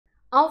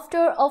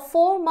After a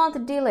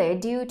 4-month delay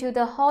due to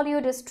the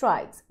Hollywood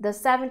strikes, the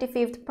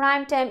 75th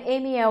Primetime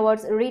Emmy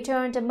Awards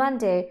returned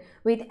Monday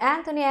with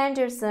Anthony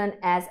Anderson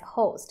as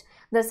host.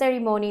 The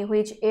ceremony,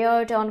 which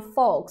aired on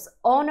Fox,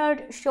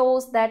 honored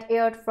shows that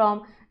aired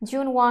from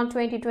June 1,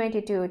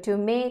 2022 to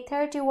May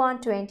 31,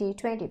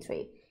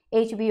 2023.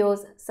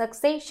 HBO's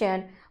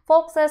Succession,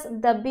 Fox's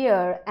The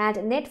Bear, and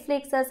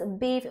Netflix's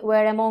Beef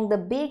were among the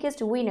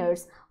biggest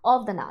winners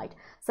of the night.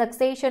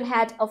 Succession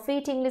had a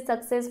fittingly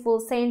successful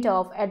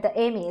send-off at the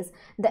Emmys,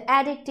 the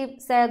addictive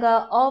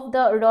saga of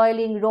the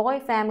roiling Roy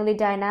family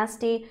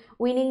dynasty,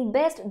 winning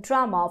Best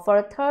Drama for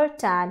a third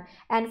time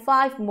and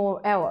 5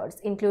 more awards,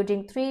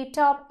 including 3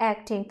 top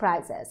acting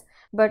prizes.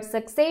 But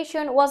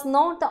Succession was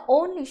not the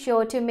only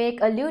show to make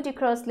a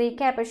ludicrously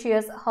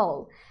capacious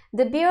haul.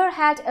 The Bear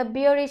had a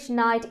bearish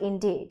night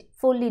indeed,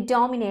 fully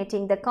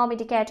dominating the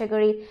comedy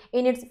category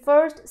in its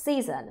first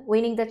season,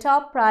 winning the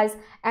top prize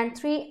and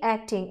 3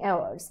 acting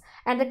awards.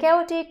 And the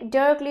chaotic,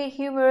 darkly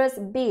humorous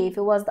Beef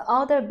was the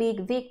other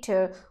big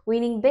victor,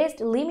 winning Best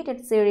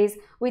Limited Series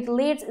with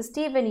leads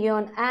Steven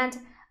Yeun and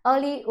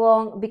Ali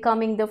Wong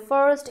becoming the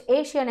first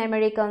Asian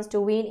Americans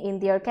to win in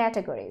their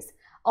categories.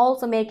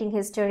 Also making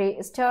history,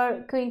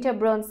 star Quinta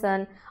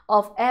Brunson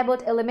of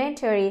Abbott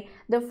Elementary,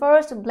 the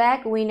first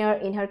black winner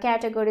in her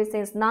category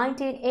since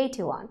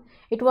 1981.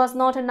 It was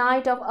not a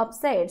night of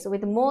upsets,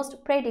 with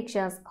most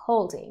predictions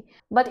holding.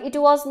 But it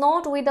was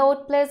not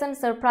without pleasant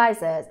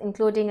surprises,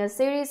 including a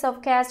series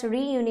of cast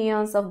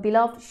reunions of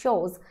beloved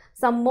shows,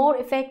 some more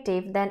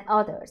effective than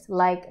others,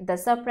 like The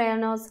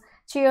Sopranos,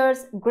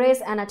 Cheers,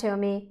 Grey's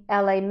Anatomy,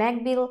 Ally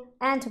McBeal,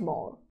 and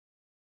more.